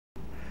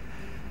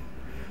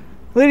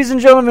Ladies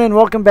and gentlemen,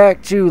 welcome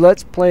back to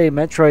Let's Play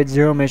Metroid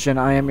Zero Mission.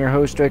 I am your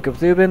host,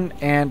 Dracothuban,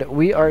 and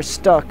we are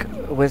stuck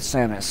with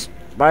Samus.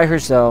 By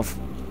herself,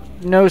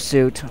 no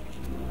suit,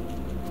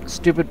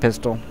 stupid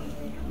pistol.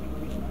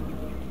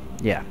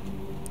 Yeah.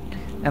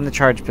 And the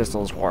charge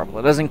pistol is horrible.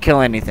 It doesn't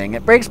kill anything.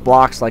 It breaks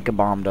blocks like a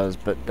bomb does,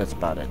 but that's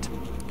about it.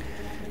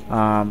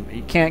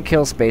 You can't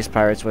kill space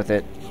pirates with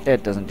it.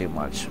 It doesn't do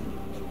much.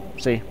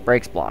 See?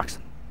 Breaks blocks.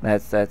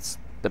 That's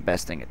the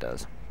best thing it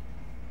does.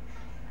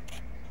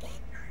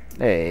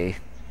 Hey,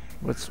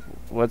 what's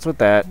with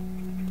that?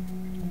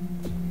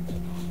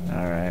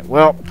 Alright,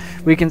 well,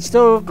 we can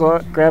still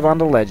grab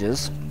onto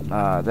ledges.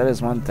 That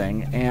is one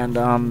thing. And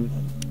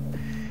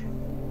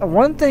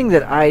one thing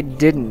that I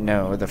didn't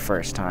know the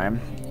first time,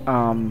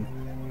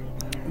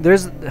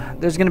 there's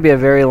going to be a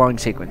very long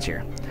sequence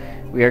here.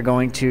 We are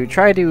going to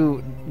try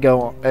to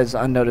go as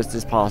unnoticed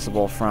as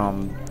possible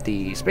from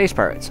the space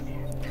pirates,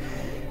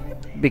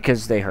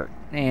 because they hurt,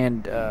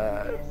 and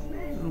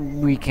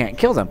we can't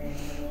kill them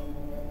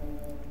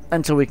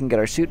until we can get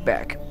our suit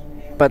back.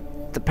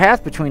 But the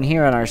path between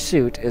here and our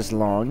suit is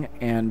long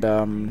and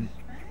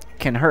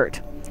can hurt.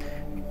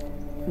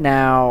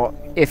 Now,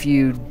 if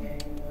you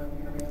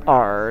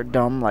are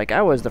dumb like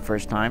I was the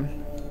first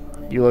time,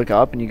 you look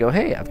up and you go,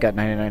 hey, I've got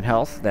 99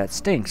 health. That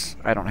stinks.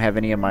 I don't have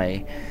any of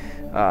my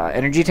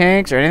energy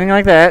tanks or anything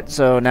like that,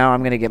 so now I'm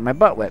going to get my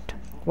butt whipped.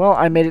 Well,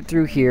 I made it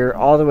through here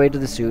all the way to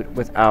the suit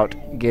without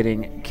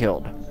getting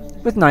killed,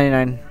 with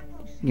 99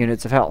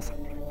 units of health.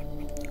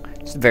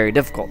 It's very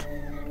difficult.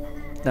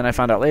 Then I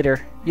found out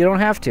later, you don't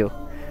have to,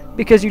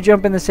 because you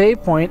jump in the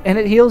save point and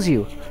it heals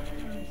you.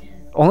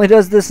 Only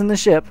does this in the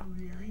ship,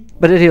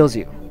 but it heals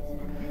you.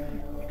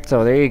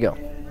 So there you go.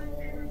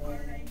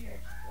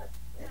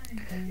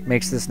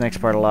 Makes this next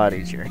part a lot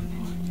easier.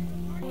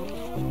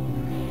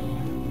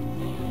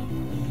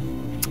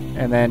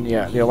 And then,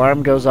 yeah, the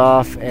alarm goes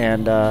off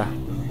and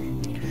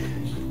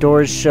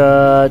doors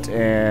shut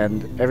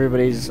and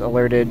everybody's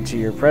alerted to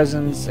your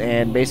presence,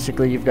 and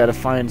basically you've got to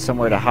find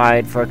somewhere to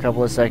hide for a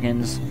couple of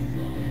seconds.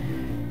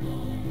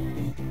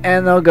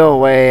 And they'll go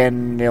away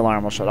and the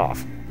alarm will shut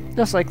off.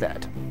 Just like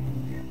that.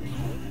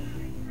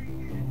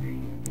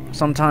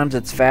 Sometimes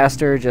it's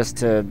faster just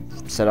to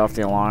set off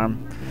the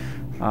alarm.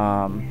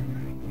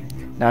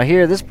 Now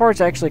here, this part's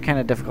actually kind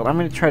of difficult. I'm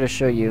going to try to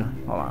show you.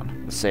 Hold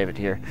on. Let's save it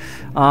here.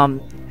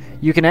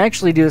 You can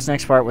actually do this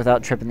next part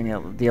without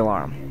tripping the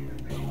alarm.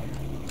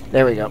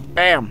 There we go.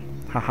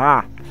 Bam!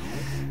 Haha.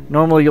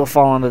 Normally you'll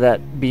fall onto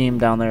that beam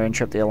down there and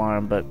trip the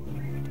alarm, but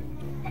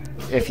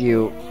if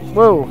you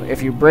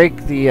break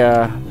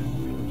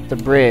the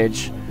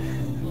bridge,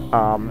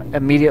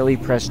 immediately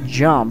press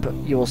jump,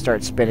 you will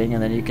start spinning,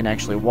 and then you can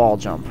actually wall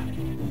jump.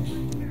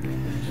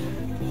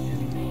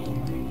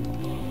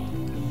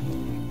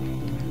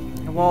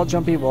 Wall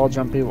jumpy, wall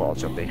jumpy, wall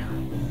jumpy.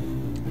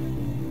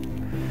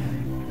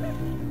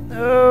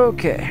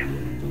 Okay.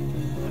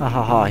 Ha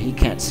ha ha, he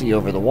can't see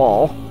over the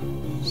wall,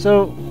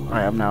 so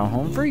I am now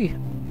home free.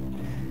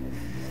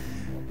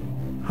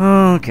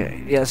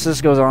 Okay, yes,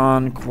 this goes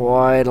on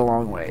quite a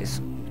long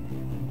ways.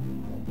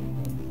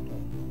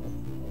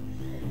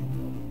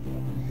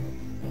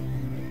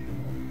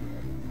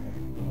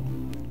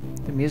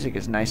 The music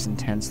is nice and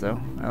tense, though.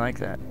 I like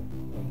that.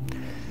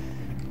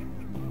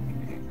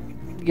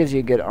 It gives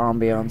you a good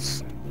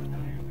ambiance.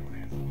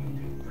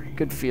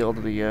 Good feel to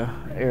the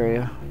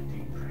area.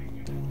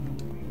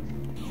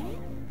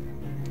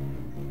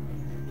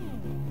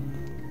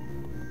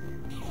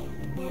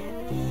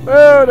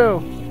 Oh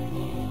no!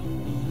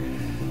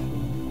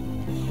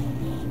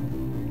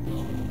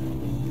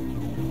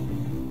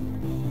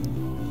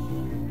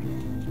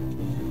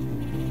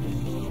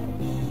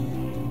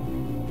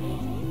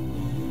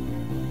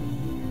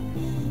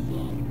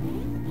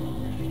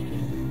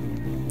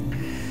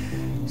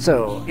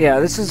 So, yeah,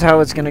 this is how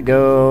it's going to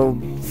go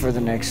for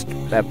the next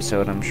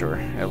episode, I'm sure,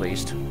 at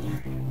least.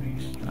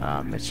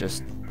 It's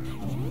just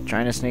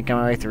trying to sneak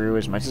my way through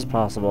as much as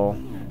possible.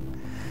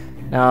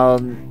 Now,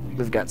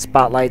 we've got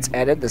spotlights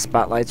added. The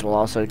spotlights will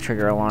also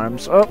trigger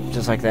alarms. Oh,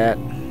 just like that.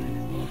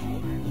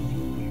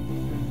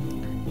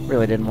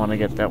 Really didn't want to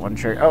get that one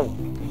triggered. Oh,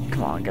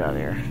 come on, get out of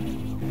here.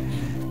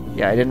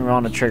 Yeah, I didn't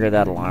want to trigger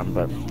that alarm,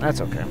 but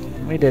that's okay.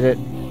 We did it.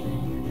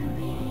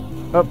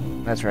 Oh,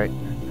 that's right.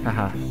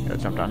 Haha, gotta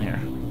jump down here.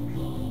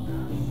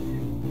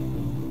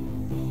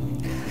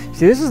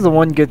 See, this is the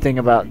one good thing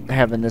about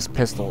having this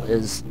pistol,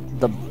 is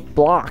the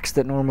blocks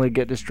that normally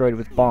get destroyed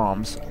with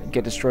bombs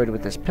get destroyed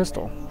with this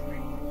pistol.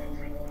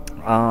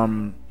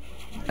 And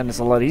it's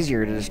a lot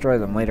easier to destroy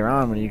them later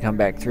on when you come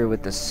back through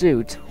with the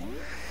suit.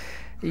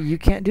 You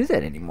can't do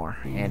that anymore,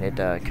 and it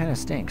kind of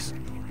stinks.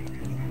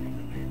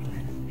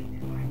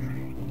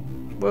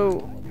 Whoa.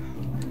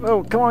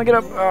 Whoa, come on, get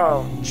up.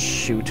 Oh,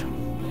 shoot.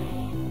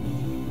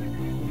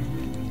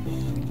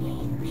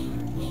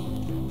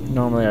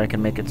 Normally I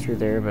can make it through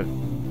there, but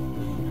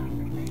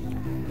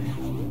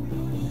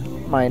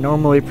my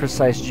normally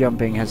precise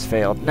jumping has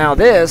failed. Now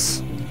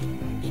this,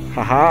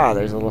 haha,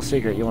 there's a little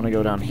secret. You want to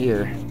go down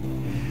here.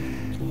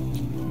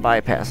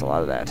 Bypass a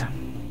lot of that.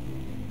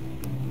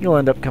 You'll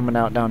end up coming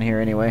out down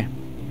here anyway.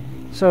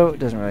 So, it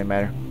doesn't really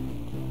matter.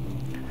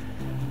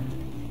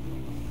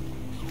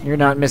 You're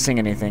not missing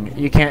anything.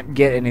 You can't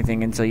get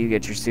anything until you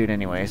get your suit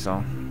anyway,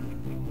 so...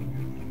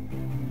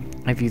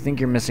 If you think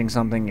you're missing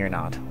something, you're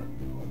not.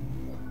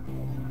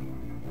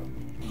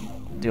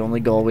 The only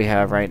goal we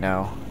have right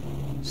now,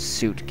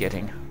 suit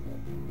getting.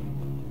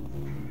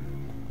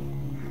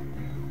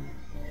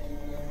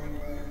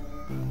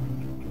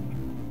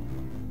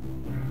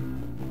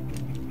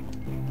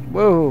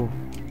 Whoa!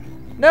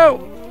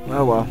 No!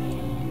 Oh well.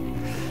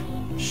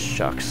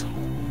 Shucks.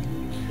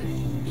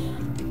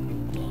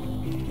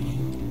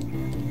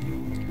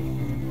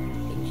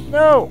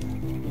 No!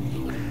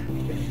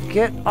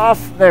 Get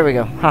off! There we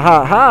go. Ha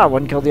ha ha!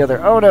 One killed the other.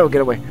 Oh no,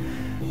 get away.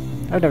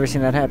 I've never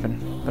seen that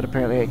happen, but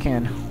apparently it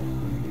can.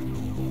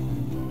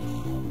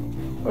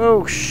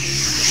 Oh,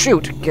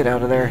 shoot! Get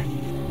out of there.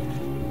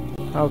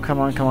 Oh, come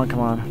on, come on,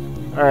 come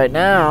on. Alright,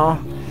 now...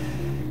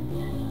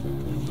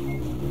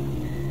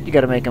 You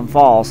gotta make him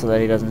fall so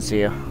that he doesn't see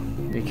you.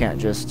 You can't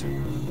just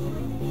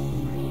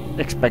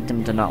expect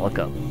him to not look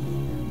up.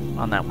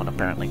 On that one,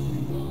 apparently.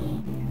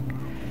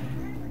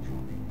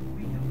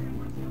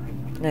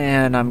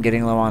 And I'm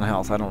getting low on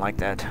health. I don't like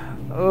that.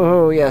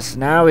 Oh, yes.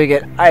 Now we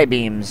get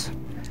I-beams.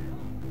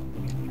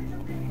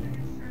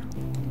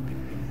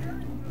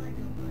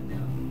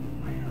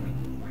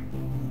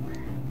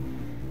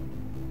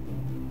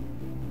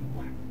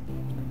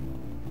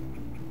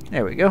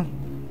 There we go.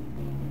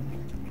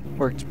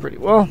 Worked pretty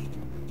well.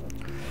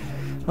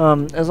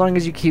 As long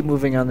as you keep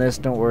moving on this,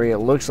 don't worry. It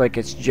looks like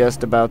it's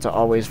just about to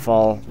always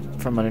fall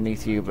from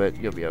underneath you, but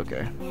you'll be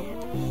okay.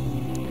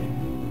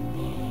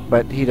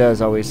 But he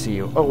does always see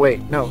you. Oh,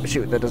 wait. No,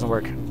 shoot. That doesn't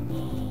work.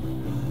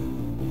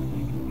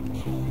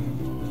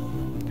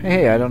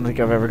 Hey, I don't think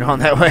I've ever gone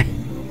that way.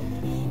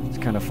 It's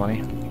kind of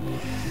funny.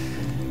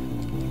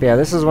 But yeah,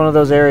 this is one of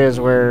those areas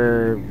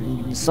where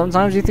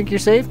sometimes you think you're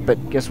safe,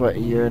 but guess what?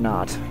 You're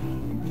not.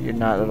 You're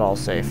not at all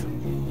safe.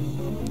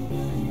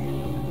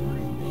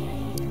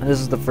 And this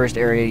is the first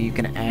area you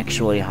can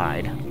actually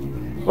hide.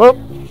 Whoop!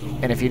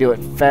 And if you do it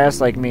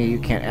fast like me, you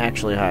can't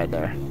actually hide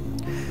there.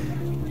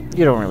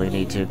 You don't really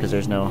need to, because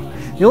there's no...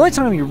 The only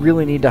time you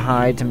really need to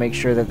hide to make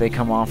sure that they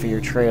come off of your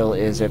trail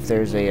is if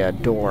there's a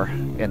door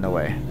in the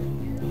way.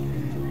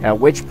 At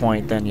which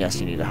point, then yes,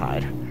 you need to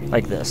hide.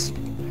 Like this.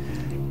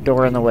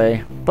 Door in the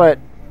way, but...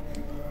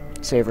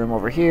 Save room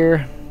over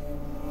here.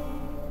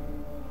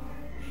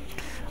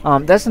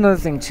 That's another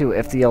thing too.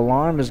 If the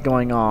alarm is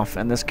going off,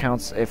 and this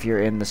counts if you're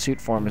in the suit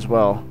form as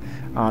well,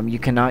 you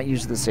cannot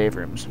use the save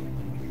rooms.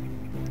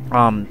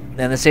 And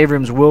the save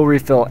rooms will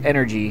refill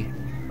energy,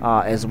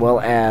 as well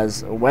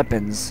as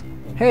weapons.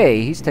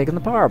 Hey, he's taking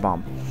the power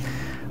bomb.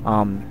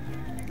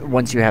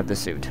 Once you have the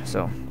suit,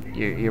 so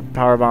your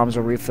power bombs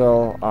will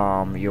refill.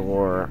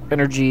 Your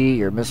energy,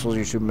 your missiles,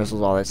 your super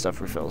missiles, all that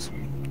stuff refills.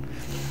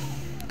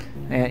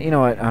 And you know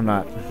what? I'm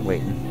not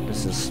waiting.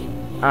 This is...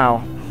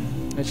 Ow.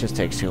 It just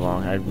takes too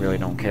long. I really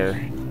don't care.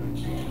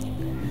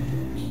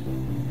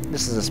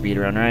 This is a speed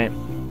run, right?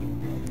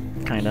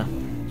 Kinda.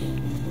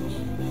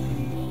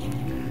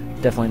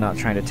 Definitely not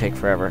trying to take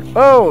forever.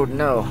 Oh,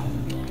 no!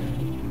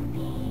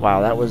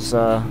 Wow, that was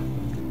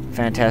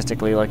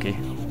fantastically lucky.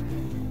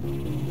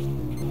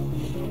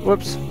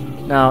 Whoops.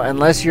 Now,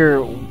 unless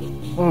your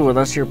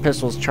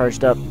pistol's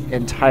charged up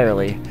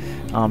entirely,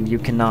 you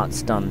cannot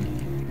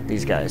stun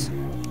these guys.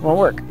 Won't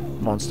work.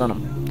 Won't stun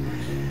them.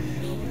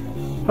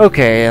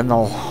 Okay, and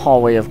the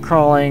hallway of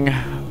crawling.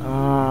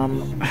 Yeah,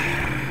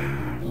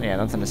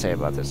 nothing to say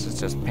about this. It's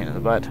just a pain in the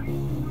butt.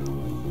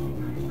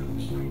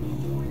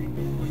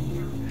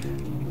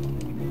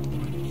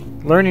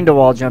 Learning to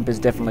wall jump is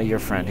definitely your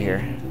friend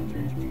here.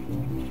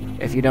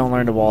 If you don't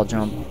learn to wall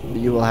jump,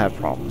 you will have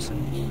problems.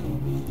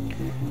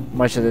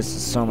 Much of this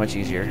is so much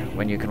easier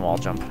when you can wall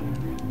jump.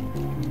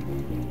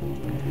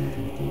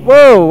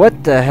 Whoa!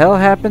 What the hell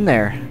happened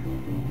there?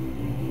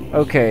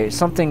 Okay,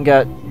 something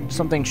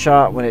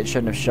shot when it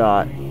shouldn't have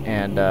shot,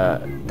 and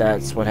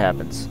that's what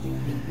happens.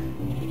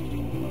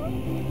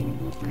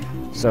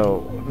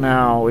 So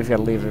now we've got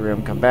to leave the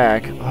room, come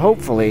back.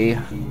 Hopefully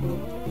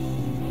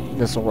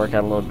this will work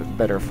out a little bit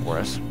better for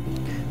us.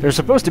 There's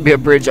supposed to be a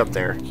bridge up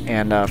there,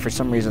 and for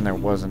some reason there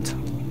wasn't.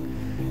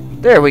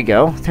 There we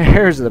go.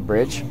 There's the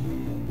bridge.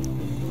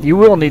 You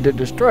will need to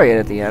destroy it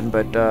at the end,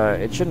 but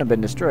it shouldn't have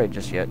been destroyed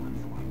just yet.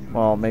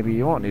 Well, maybe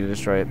you won't need to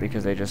destroy it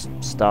because they just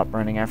stop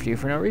running after you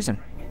for no reason.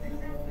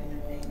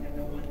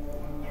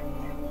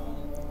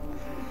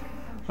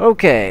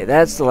 Okay,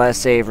 that's the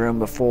last save room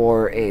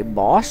before a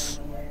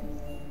boss-ish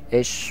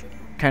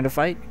kind of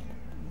fight.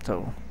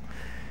 So,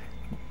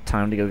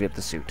 time to go get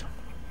the suit.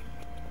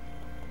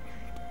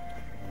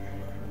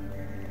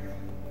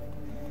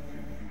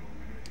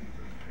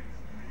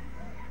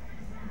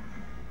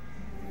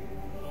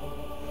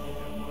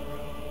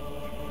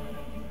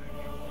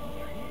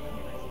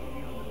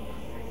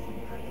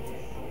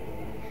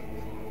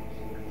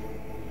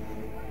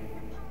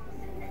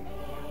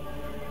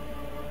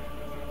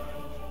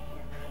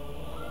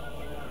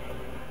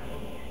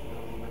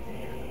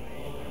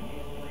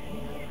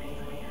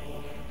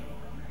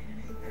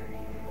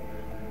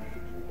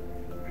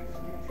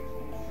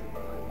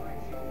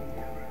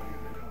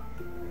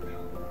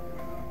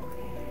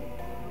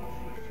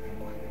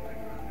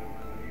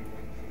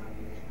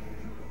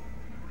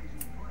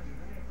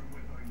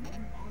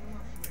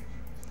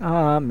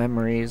 Ah,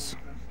 memories.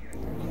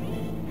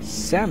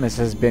 Samus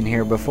has been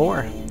here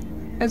before,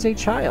 as a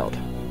child.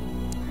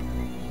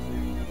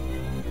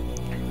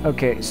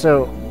 Okay,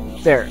 so,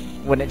 there.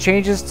 When it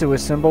changes to a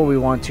symbol, we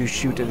want to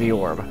shoot the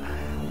orb.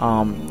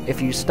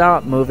 If you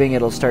stop moving,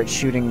 it'll start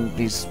shooting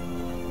these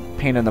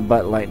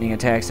pain-in-the-butt lightning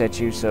attacks at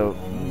you, so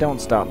don't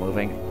stop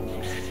moving.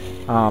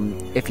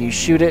 If you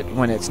shoot it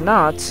when it's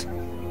not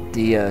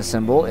the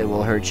symbol, it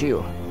will hurt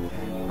you.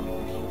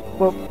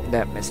 Well,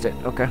 that missed it.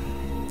 Okay.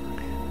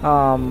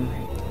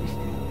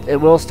 It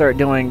will start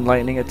doing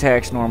lightning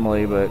attacks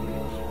normally, but...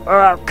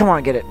 come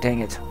on, get it.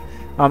 Dang it.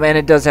 And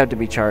it does have to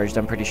be charged,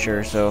 I'm pretty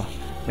sure, so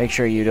make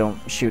sure you don't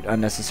shoot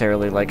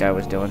unnecessarily like I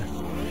was doing.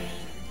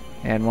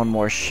 And one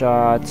more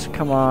shot.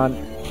 Come on.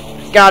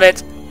 Got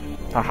it!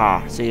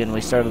 Haha. See, and we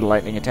started the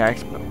lightning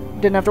attacks, but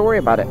didn't have to worry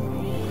about it.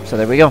 So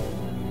there we go.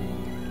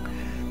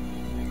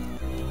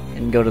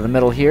 And go to the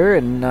middle here,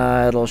 and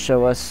it'll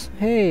show us,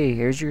 hey,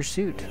 here's your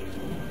suit.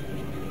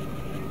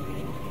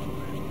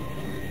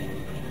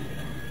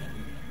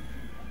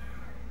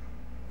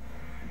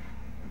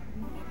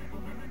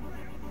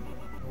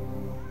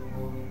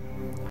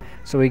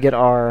 So we get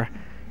our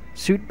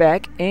suit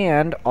back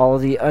and all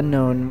of the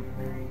unknown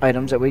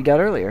items that we got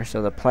earlier.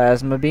 So the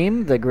plasma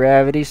beam, the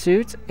gravity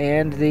suit,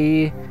 and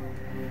the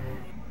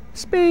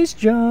space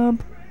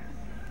jump.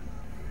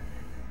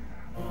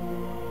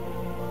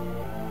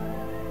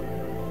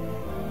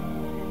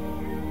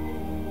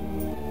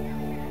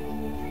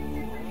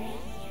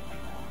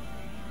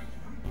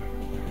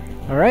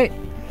 Alright.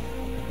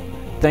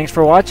 Thanks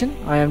for watching.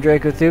 I am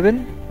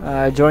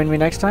Dracothuban. Join me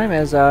next time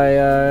as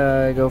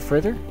I go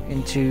further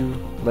into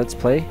Let's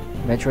Play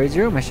Metroid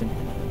Zero Mission.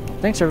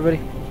 Thanks,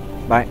 everybody.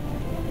 Bye.